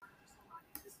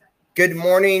Good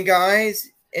morning,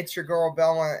 guys. It's your girl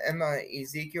Bella Emma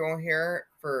Ezekiel here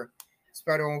for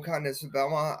Special Kindness of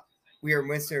Bella. We are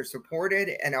listener supported,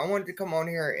 and I wanted to come on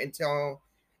here and tell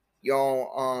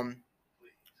y'all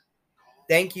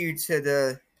thank you to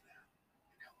the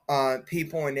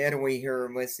people in Italy here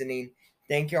listening.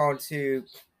 Thank y'all to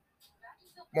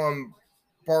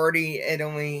Barty,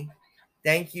 Italy.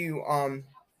 Thank you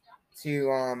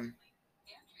to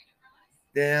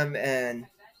them, and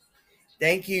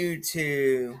thank you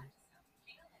to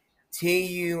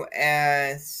TUSCANY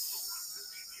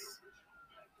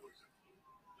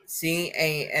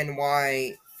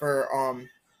for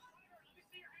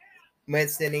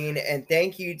listening, and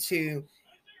thank you to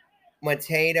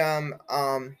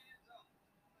Matatum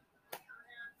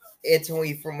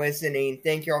Italy for listening.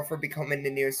 Thank y'all for becoming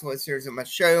the newest listeners of my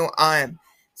show. I'm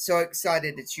so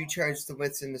excited that you chose to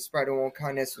listen to Spread a Little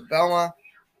Kindness with Bella.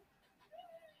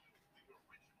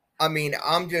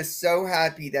 I'm just so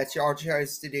happy that y'all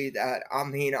chose to do that.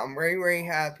 I'm very, very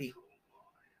happy.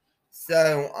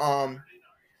 So,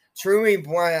 truly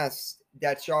blessed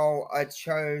that y'all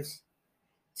chose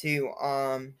to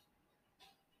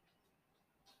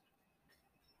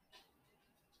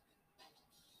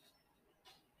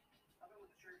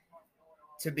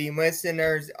be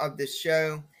listeners of the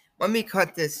show. Let me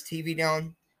cut this TV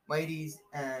down, ladies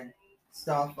and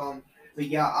stuff. But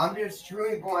yeah, I'm just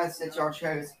truly blessed that y'all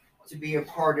chose to be a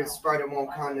part of Spreading More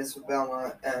Kindness with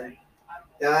Bella, and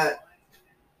that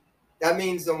that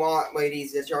means a lot,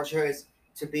 ladies, that y'all chose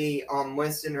to be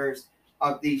listeners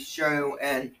of the show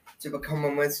and to become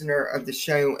a listener of the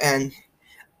show. And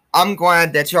I'm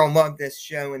glad that y'all love this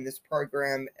show and this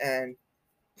program, and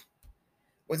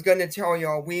was going to tell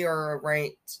y'all we are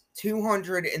ranked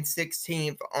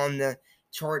 216th on the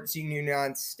charts in the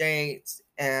United States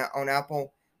and on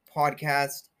Apple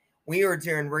Podcast. We are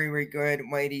doing really, really good,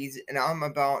 ladies, and I'm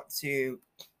about to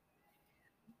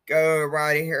go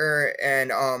right here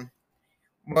and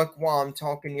look while I'm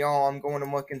talking y'all. I'm going to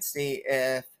look and see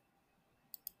if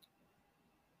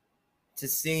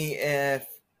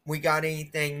we got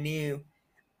anything new.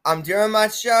 I'm doing my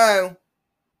show.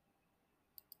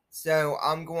 So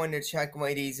I'm going to check,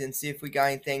 ladies, and see if we got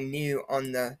anything new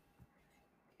on the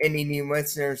any new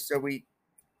listeners, so we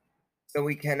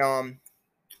can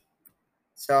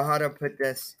so how to put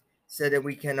this so that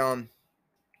we can I'm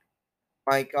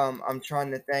trying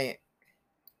to think,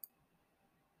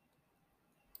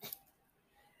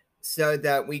 so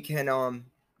that we can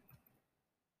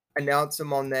announce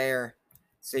them on there.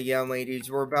 So yeah, ladies,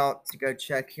 we're about to go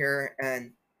check here,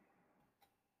 and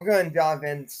we're gonna dive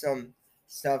in some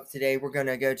stuff today. We're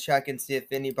gonna go check and see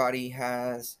if anybody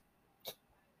has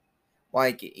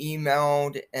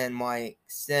emailed and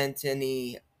sent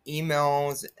any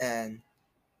emails. And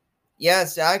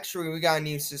yes, actually we got a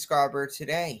new subscriber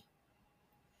today.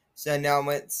 So now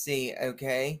let's see.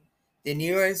 Okay, the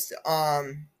newest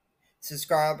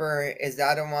subscriber is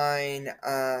Adeline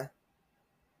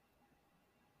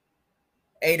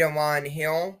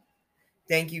Hill.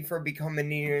 Thank you for becoming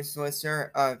the newest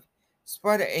listener of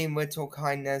Spread a Little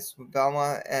Kindness with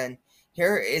Bella. And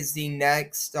here is the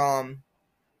next one.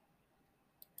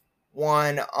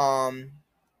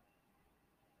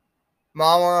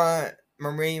 Mara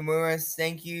Marie Lewis,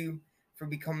 thank you for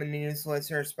becoming the newest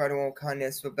listener of Spread a Little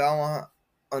Kindness with Bella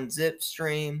on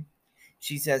Zipstream.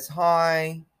 She says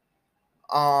hi.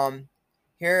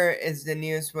 Here is the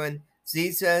newest one.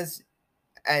 Z says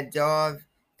at Dove,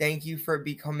 thank you for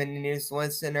becoming a newest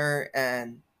listener.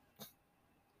 And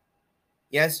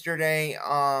yesterday,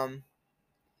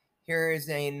 here is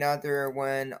another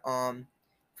one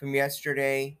from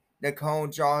yesterday. Nicole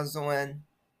Jocelyn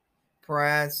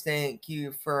Perez, thank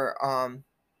you for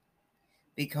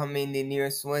becoming the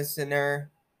newest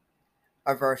listener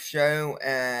of our show.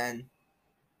 And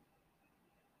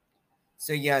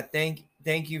so yeah, thank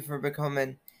you for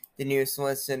becoming the newest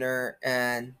listener,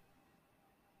 and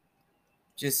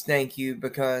just thank you,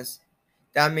 because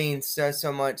that means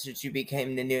so much that you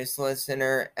became the newest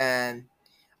listener. And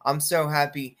I'm so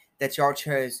happy that y'all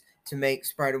chose to make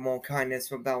Spread More Kindness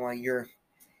with Bella your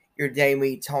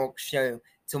daily talk show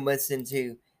to listen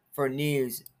to for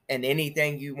news and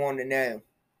anything you want to know.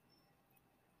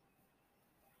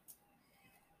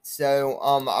 So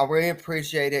I really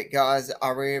appreciate it, guys. I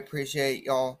really appreciate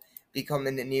y'all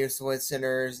becoming the newest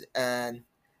listeners and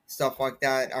stuff like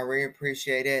that. I really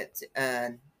appreciate it,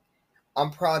 and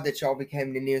I'm proud that y'all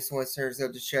became the newest listeners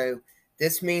of the show.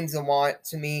 This means a lot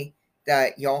to me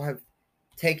that y'all have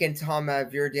taken time out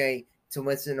of your day to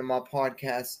listen to my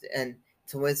podcast and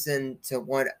to listen to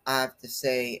what I have to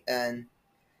say, and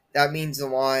that means a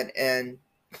lot. And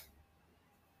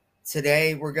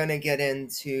today we're gonna get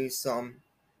into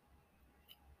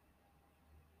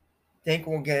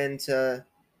we'll get into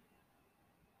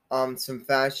some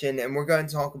fashion, and we're going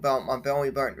to talk about my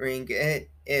belly button ring. It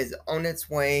is on its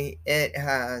way. It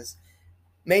has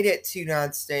made it to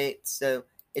United States, so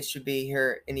it should be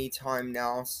here anytime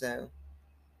now. So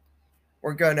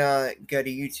we're gonna go to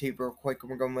YouTube real quick,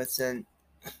 and we're gonna listen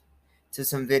to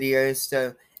some videos.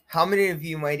 So how many of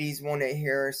you ladies want to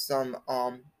hear some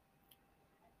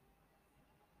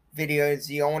videos?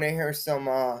 Do y'all want to hear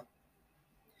some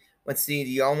let's see, do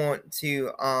y'all want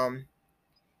to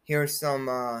hear some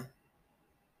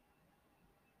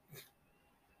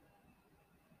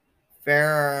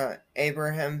Farrah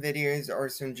Abraham videos or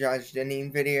some Judge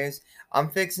Jennings videos? I'm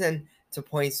fixing to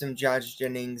play some Judge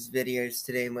Jennings videos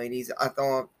today, ladies. I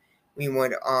thought we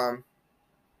would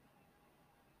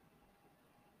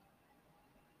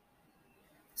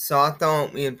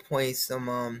play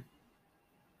some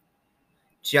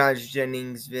Judge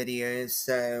Jennings videos.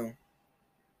 So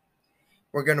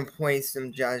we're gonna play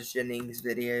some Judge Jennings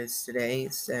videos today.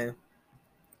 So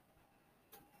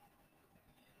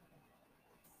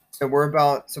we're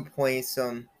about to play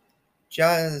some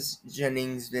Judge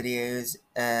Jennings videos,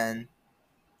 and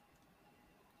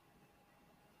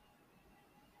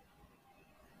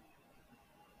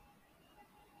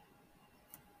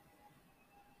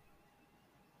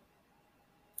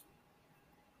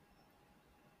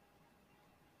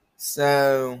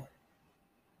so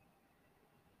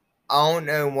I don't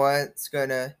know what's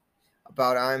gonna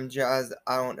about I'm Jazz.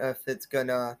 I don't know if it's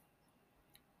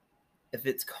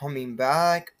coming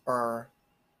back or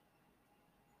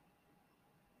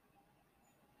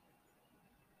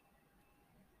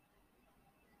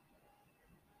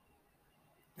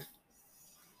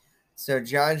so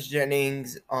Judge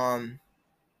Jennings,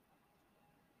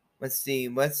 let's see,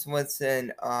 what's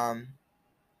in to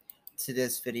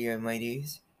this video,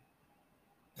 ladies.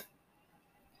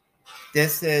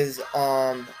 This is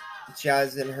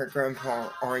Jazz and her grandpa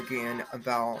arguing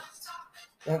about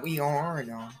what we are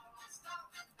now.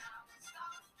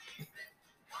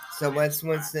 So let's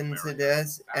listen to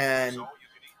this and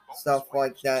stuff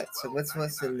like that. So let's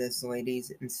listen to this,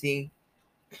 ladies, and see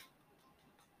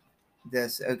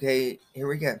this. Okay, here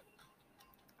we go.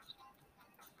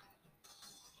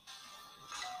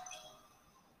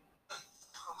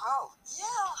 Oh, yeah.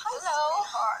 Hello.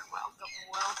 Sweetheart. Welcome.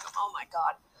 Oh, my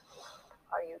God.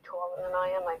 Are you taller than I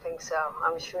am? I think so.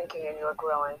 I'm shrinking and you're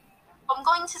growing. I'm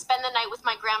going to spend the night with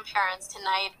my grandparents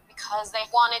tonight because they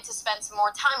wanted to spend some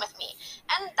more time with me.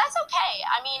 And that's okay.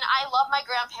 I mean, I love my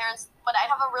grandparents, but I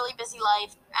have a really busy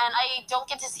life, and I don't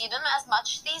get to see them as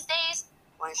much these days.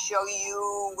 I want to show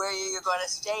you where you're going to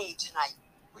stay tonight.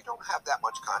 We don't have that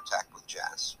much contact with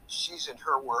Jazz. She's in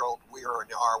her world, we are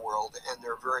in our world, and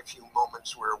there are very few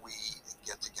moments where we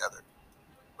get together.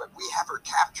 But we have her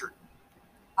captured.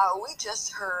 We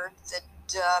just heard that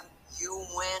you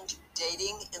went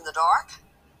dating in the dark?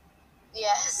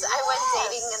 Yes, I went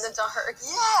dating in the dark.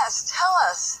 Yes, tell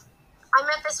us. I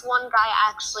met this one guy,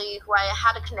 actually, who I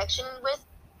had a connection with.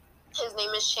 His name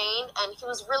is Shane, and he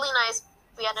was really nice.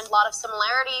 We had a lot of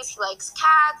similarities. He likes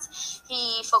cats.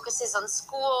 He focuses on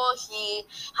school. He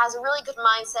has a really good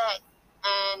mindset,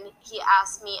 and he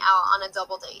asked me out on a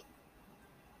double date.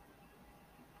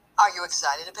 Are you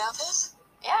excited about this?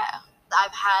 Yeah.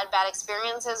 I've had bad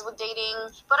experiences with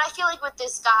dating, but I feel like with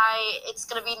this guy, it's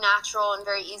going to be natural and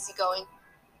very easygoing.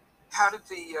 How did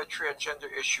the transgender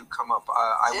issue come up?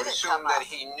 I would assume that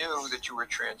he knew that you were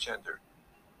transgender.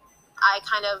 I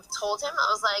kind of told him, I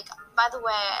was like, by the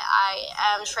way, I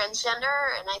am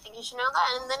transgender, and I think you should know that.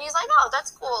 And then he's like, oh,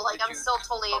 that's cool. Like, I'm still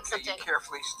totally accepting. You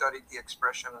carefully studied the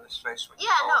expression on his face when he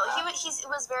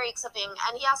was very accepting,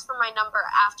 and he asked for my number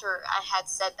after I had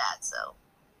said that, so.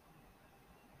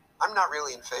 I'm not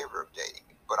really in favor of dating,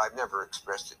 but I've never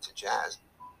expressed it to Jazz.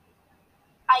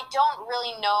 I don't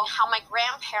really know how my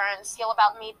grandparents feel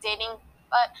about me dating,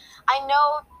 but I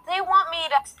know they want me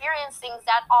to experience things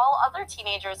that all other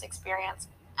teenagers experience.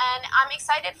 And I'm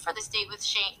excited for this date with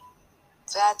Shane.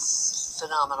 That's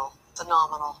phenomenal.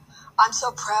 Phenomenal. I'm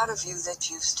so proud of you that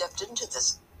you've stepped into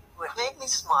this. It made me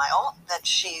smile that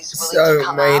she's willing to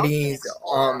come ladies,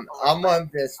 out. I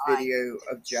love this video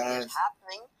of Jazz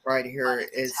right here.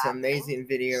 It's an amazing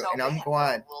video, so and I'm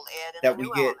glad that we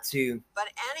get to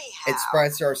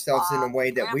express ourselves in a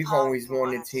way that we've always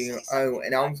wanted to. Oh,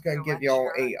 and I was going to give y'all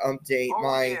a update.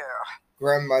 My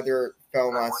grandmother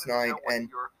fell last night, and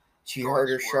she hurt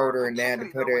her shoulder, and they had to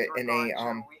put her in a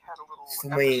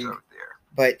sling.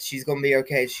 But she's gonna be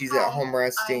okay. She's at home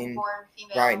resting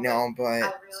right now,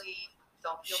 but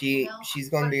she's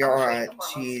gonna be alright.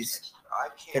 She's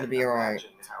gonna be alright.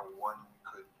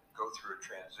 through a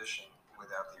transition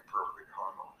without the appropriate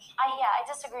hormones. I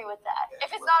disagree with that. Yeah,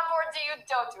 If it's not important to you,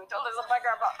 don't do it. Don't listen to my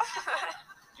grandpa.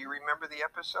 Do you remember the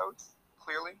episode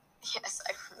clearly? Yes,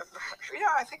 I remember.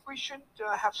 Yeah, I think we should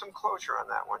have some closure on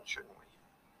that one, shouldn't we?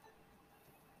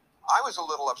 I was a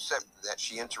little upset that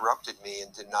she interrupted me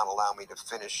and did not allow me to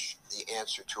finish the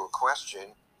answer to a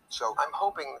question. So I'm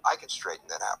hoping I can straighten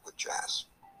that out with Jazz.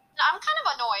 I'm kind of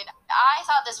annoyed. I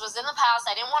thought this was in the past.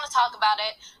 I didn't want to talk about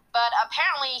it, but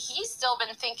apparently he's still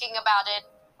been thinking about it.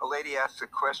 A lady asked a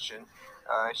question.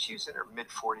 She was in her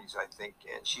mid-40s, I think,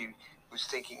 and she was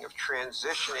thinking of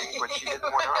transitioning, but she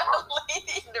didn't want hormones. A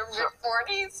lady in her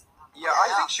mid-40s? Yeah,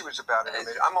 I think she was about in her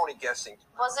mid. I'm only guessing.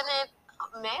 Wasn't it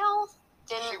male?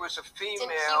 She was a female.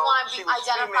 Didn't he want to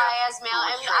identify as male?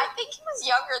 I mean, I think he was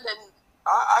younger than...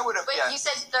 I would have. But yeah. you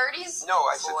said 30s? No,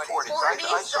 I said 40s. I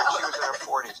thought she was in her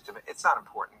 40s. To me, it's not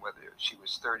important whether she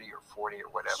was 30 or 40 or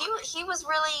whatever. He was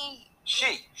really.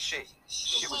 She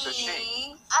was a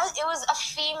she. It was a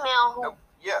female who.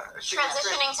 Yeah.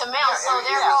 Transitioning to male, so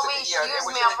therefore we should use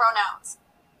male pronouns.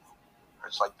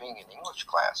 It's like being in English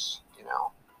class, you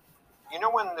know. You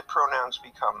know when the pronouns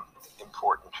become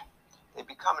important? They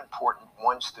become important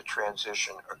once the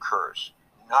transition occurs,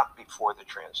 not before the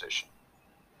transition.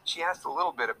 She asked a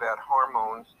little bit about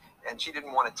hormones, and she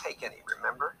didn't want to take any,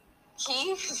 remember?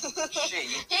 He? She.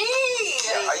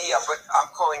 He! Yeah, but I'm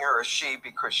calling her a she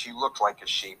because she looked like a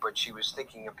she, but she was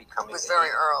thinking of becoming It was a very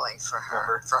he. early for her.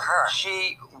 Remember? For her.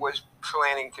 She was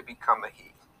planning to become a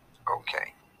he.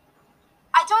 Okay.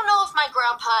 I don't know if my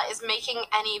grandpa is making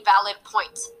any valid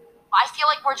points. I feel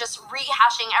like we're just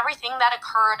rehashing everything that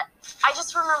occurred. I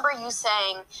just remember you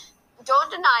saying, don't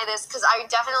deny this, because I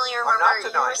definitely remember I'm not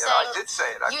denying you were saying, it. I did say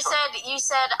it. You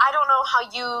said, I don't know how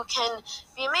you can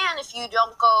be a man if you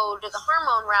don't go to the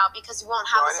hormone route because you won't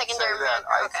have a secondary man.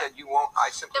 I said you won't. I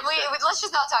simply said. Let's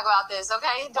just not talk about this,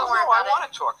 okay? Don't worry I about want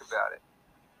to talk about it.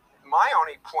 My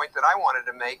only point that I wanted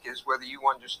to make is whether you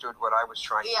understood what I was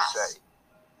trying to say.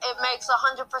 It makes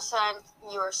 100%.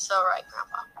 You are so right,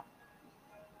 Grandpa.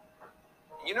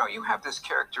 You know, you have this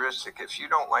characteristic. If you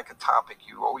don't like a topic,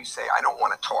 you always say, I don't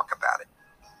want to talk about it.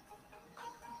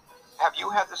 Have you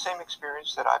had the same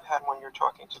experience that I've had when you're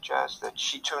talking to Jazz, that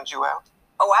she tunes you out?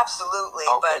 Oh, absolutely.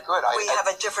 Okay, but good. We have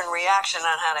a different reaction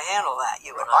on how to handle that,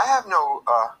 you and I have no,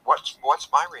 what's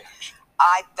my reaction?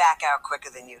 I back out quicker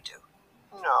than you do.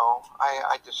 No,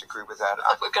 I disagree with that.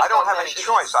 I don't have any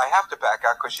choice. I have to back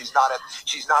out because she's not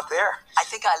there. I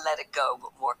think I let it go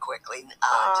more quickly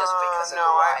just because of who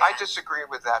I disagree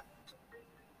with that.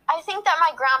 I think that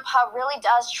my grandpa really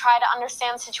does try to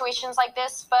understand situations like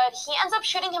this, but he ends up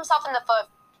shooting himself in the foot.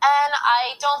 And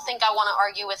I don't think I want to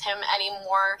argue with him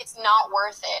anymore. It's not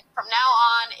worth it. From now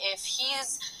on, if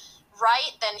he's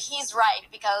right, then he's right,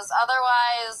 because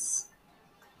otherwise,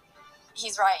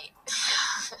 he's right.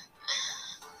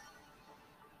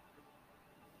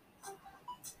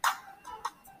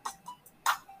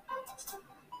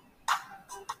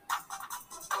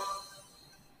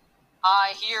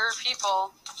 I hear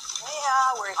people.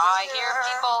 Yeah, we're here. I hear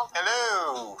people.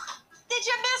 Hello. Did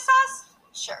you miss us?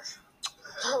 Sure.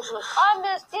 I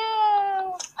missed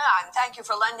you. And thank you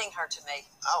for lending her to me.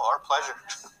 Oh, our pleasure.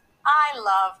 I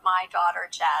love my daughter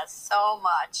Jazz so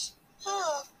much.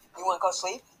 You want to go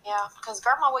sleep? Yeah, because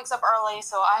Grandma wakes up early,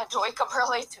 so I had to wake up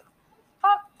early too.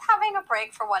 But having a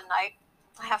break for one night,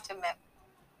 I have to admit,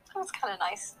 it was kind of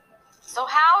nice. So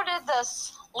how did the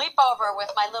sleepover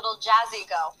with my little Jazzy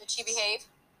go? Did she behave?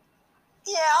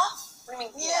 Yeah. What do you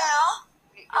mean? Yeah.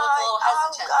 You look a little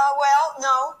hesitant. Well,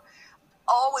 no.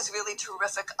 All was really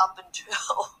terrific up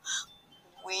until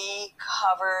we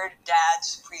covered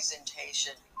Dad's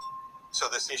presentation. So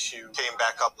this issue came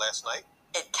back up last night?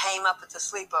 It came up at the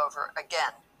sleepover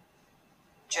again.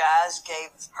 Jazz gave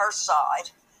her side,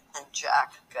 and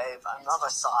Jack gave another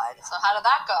side. So how did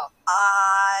that go?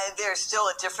 There's still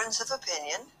a difference of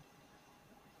opinion.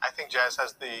 I think Jazz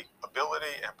has the ability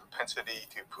and propensity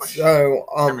to push. So,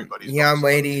 everybody's yeah, votes,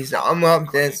 ladies, I'm including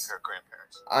up this. her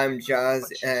grandparents. I'm Jazz,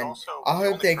 But she's and also I the hope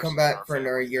only they person come in back our for another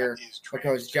family year that is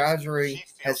because transgender. Jazzry She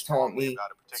feels has taught strongly me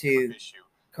about a particular to issue.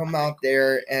 come I out think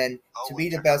there and to owe be it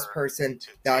the to best her person to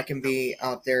that I take can the be lead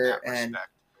out in there. that And respect.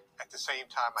 At the same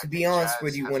time, I to think be honest Jazz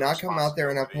with you, has when a I come out there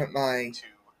and I responsibility put my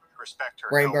to respect her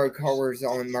rainbow elders. colors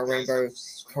on, my You guys rainbow have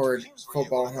sleep colored dreams where you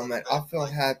football wanna go to helmet, bed I feel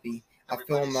like happy. I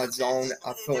feel in everybody my should zone. be.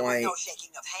 I There feel was like no shaking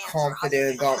of hands or hugging confident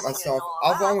and about kissing and myself. all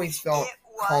I've that. always felt It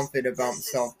was, confident about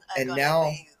this myself, is and gonna now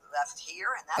be left here,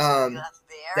 and that's gonna be left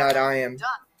there, that I and am done.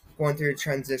 going through a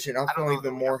transition, I I don't feel know that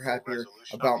even we have more full happier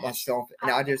resolution about on the issue. myself,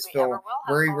 and I I don't think just we ever feel will have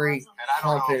very, full very resolution. And I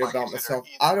don't know confident if I about consider myself.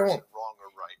 either I person don't. wrong or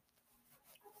right.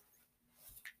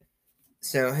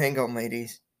 So hang on,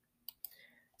 ladies.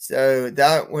 So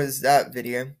that was that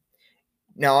video.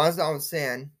 Now, as I was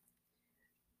saying,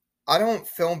 I don't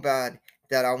feel bad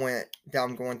that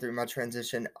I'm going through my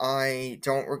transition. I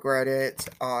don't regret it.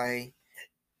 I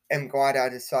am glad I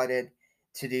decided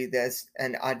to do this,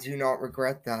 and I do not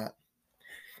regret that.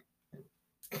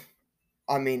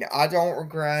 I mean, I don't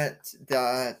regret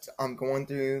that I'm going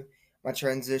through my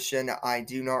transition. I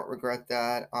do not regret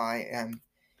that. I am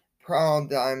proud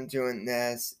that I'm doing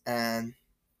this, and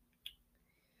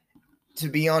to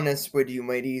be honest with you,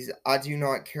 ladies, I do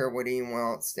not care what anyone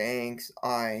else thinks.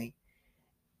 I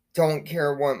don't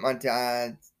care what my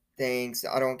dad thinks.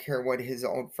 I don't care what his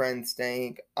old friends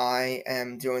think. I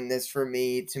am doing this for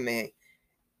me, to me,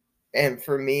 and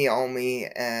for me only.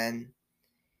 And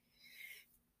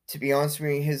to be honest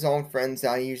with you, his old friends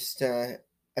I used to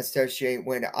associate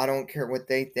with, I don't care what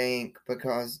they think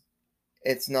because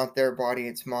it's not their body,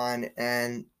 it's mine.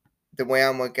 And the way I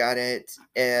look at it,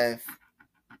 if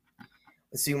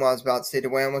let's see what I was about to say, the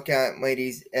way I look at it,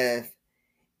 ladies,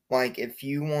 if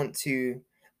you want to,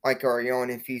 like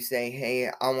Ariana, if you say, hey,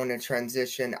 I want to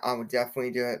transition, I would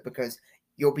definitely do it because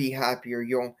you'll be happier.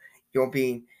 You'll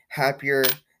be happier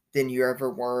than you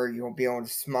ever were. You'll be able to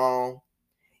smile.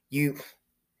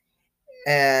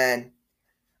 And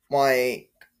like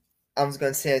I was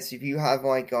gonna say this, if you have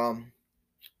like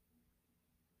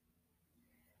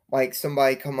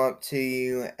somebody come up to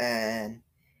you and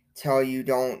tell you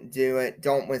don't do it,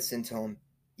 don't listen to them.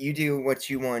 You do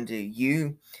what you want to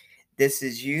do. This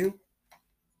is you.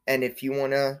 And if you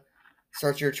want to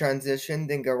start your transition,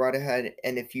 then go right ahead.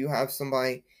 And if you have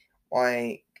somebody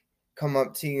like come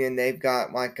up to you and they've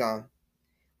got like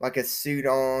a suit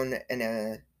on and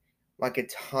a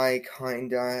tie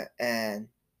kinda, and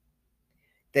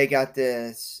they got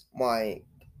this like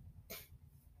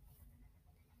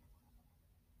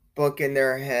book in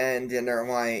their hand and they're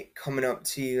like coming up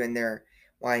to you and they're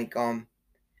like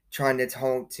trying to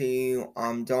talk to you,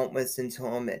 don't listen to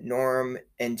them, ignore them,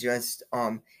 and just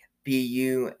be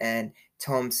you and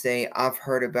tell them, say, I've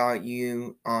heard about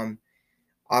you,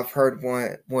 I've heard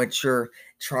what you're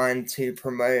trying to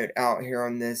promote out here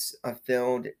on this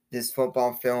field, this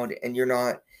football field, and you're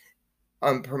not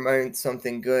promoting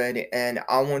something good. And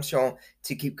I want y'all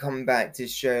to keep coming back to the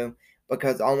show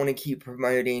because I want to keep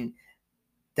promoting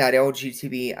that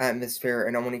LGBT atmosphere,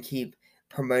 and I want to keep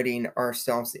promoting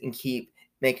ourselves and keep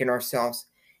making ourselves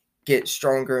get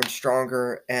stronger and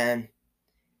stronger. And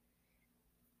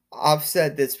I've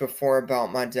said this before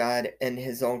about my dad and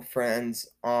his old friends.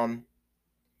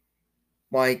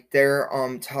 Like their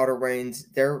title reigns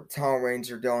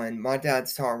are done. My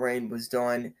dad's title reign was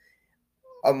done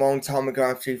a long time ago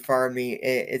after he fired me.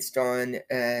 It's done,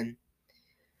 and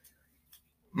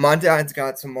my dad's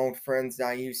got some old friends that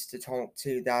I used to talk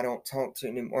to that I don't talk to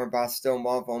anymore, but I still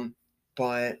love them.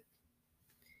 But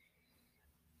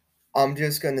I'm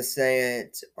just gonna say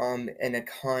it in a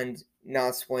kind,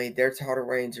 nice way. Their title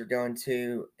reigns are done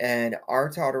too, and our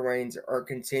title reigns are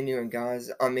continuing,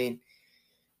 guys. I mean,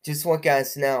 just look at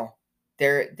us now.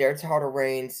 Their title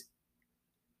reigns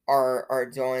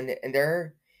are done, and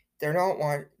they're not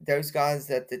one those guys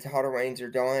that the title reigns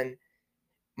are done.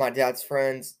 My dad's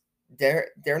friends,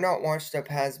 they're not washed up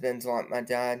has-beens like my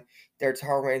dad. Their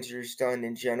title reigns are just done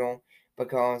in general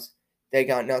because they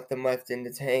got nothing left in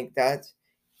the tank.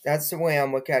 That's the way I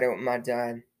look at it with my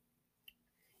dad.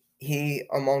 He,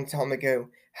 a long time ago,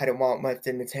 had a lot left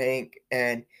in the tank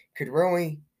and could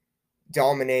really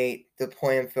dominate the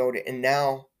playing field. And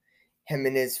now, him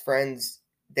and his friends,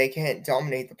 they can't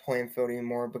dominate the playing field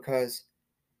anymore because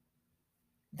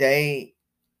the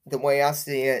way I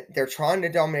see it, they're trying to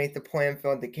dominate the playing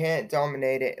field. They can't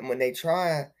dominate it. And when they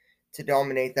try to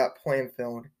dominate that playing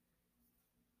field,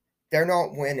 they're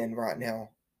not winning right now.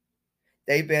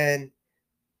 They've been,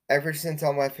 ever since I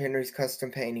left Henry's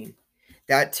Custom Painting,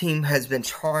 that team has been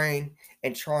trying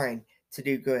and trying to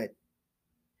do good.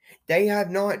 They have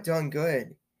not done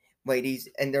good, ladies,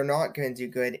 and they're not going to do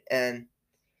good. And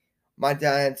my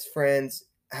dad's friends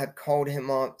have called him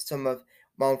up. Some of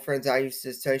my own friends I used to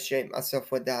associate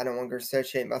myself with that I no longer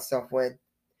associate myself with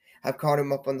have called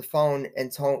him up on the phone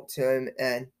and talked to him,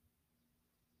 and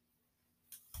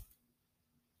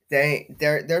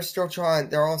they're still trying.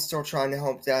 They're all still trying to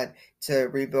help Dad to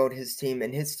rebuild his team,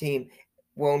 and his team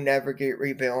will never get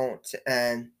rebuilt.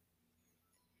 And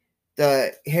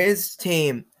his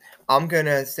team, I'm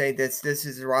gonna say this. This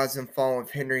is the rise and fall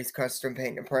of Henry's Custom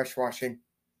Paint and Pressure Washing.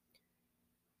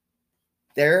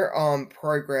 Their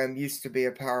program used to be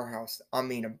a powerhouse. I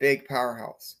mean, a big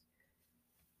powerhouse.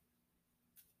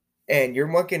 And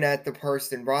you're looking at the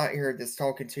person right here that's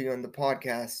talking to you on the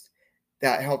podcast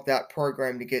that helped that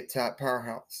program to get to that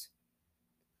powerhouse.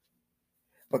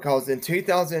 Because in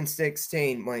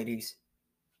 2016, ladies,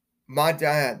 my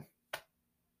dad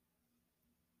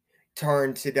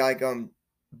turned to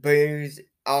booze,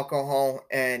 alcohol,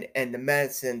 and the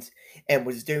medicines, and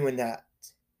was doing that.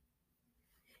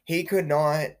 He could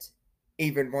not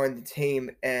even run the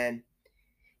team, and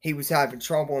he was having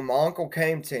trouble. And my uncle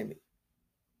came to me.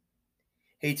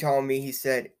 He told me, he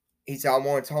said, I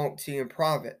want to talk to you in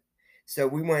private. So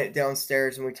we went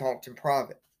downstairs and we talked in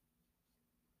private.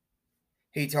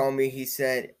 He told me, he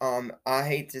said, I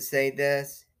hate to say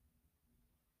this.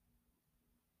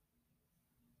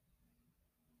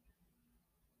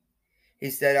 He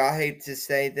said, I hate to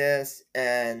say this,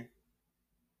 and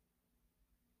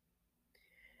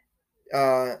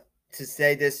to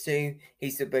say this to you. He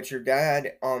said, but your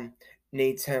dad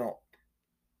needs help.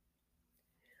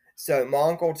 So my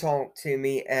uncle talked to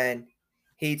me, and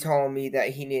he told me that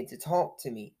he needed to talk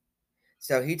to me.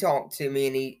 So he talked to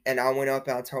me, and I went up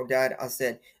and I told Dad, I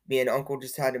said, me and Uncle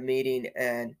just had a meeting,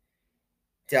 and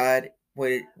Dad,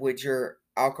 would your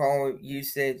alcohol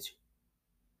usage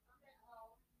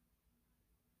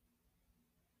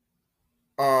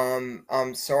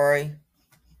I'm sorry.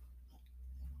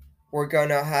 We're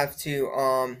gonna have to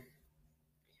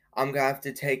I'm gonna have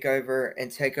to take over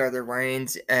and take other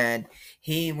reins. And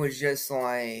he was just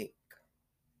like,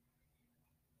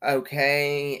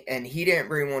 okay. And he didn't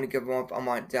really want to give up. I'm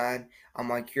like, Dad, I'm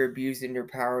like, you're abusing your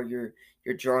power, you're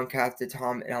drunk half the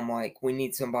time. And I'm like, we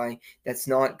need somebody that's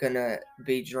not gonna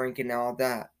be drinking all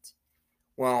that.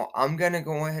 Well, I'm gonna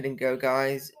go ahead and go,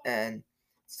 guys, and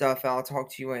stuff. I'll talk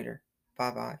to you later.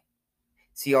 Bye bye.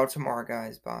 See y'all tomorrow,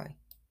 guys. Bye.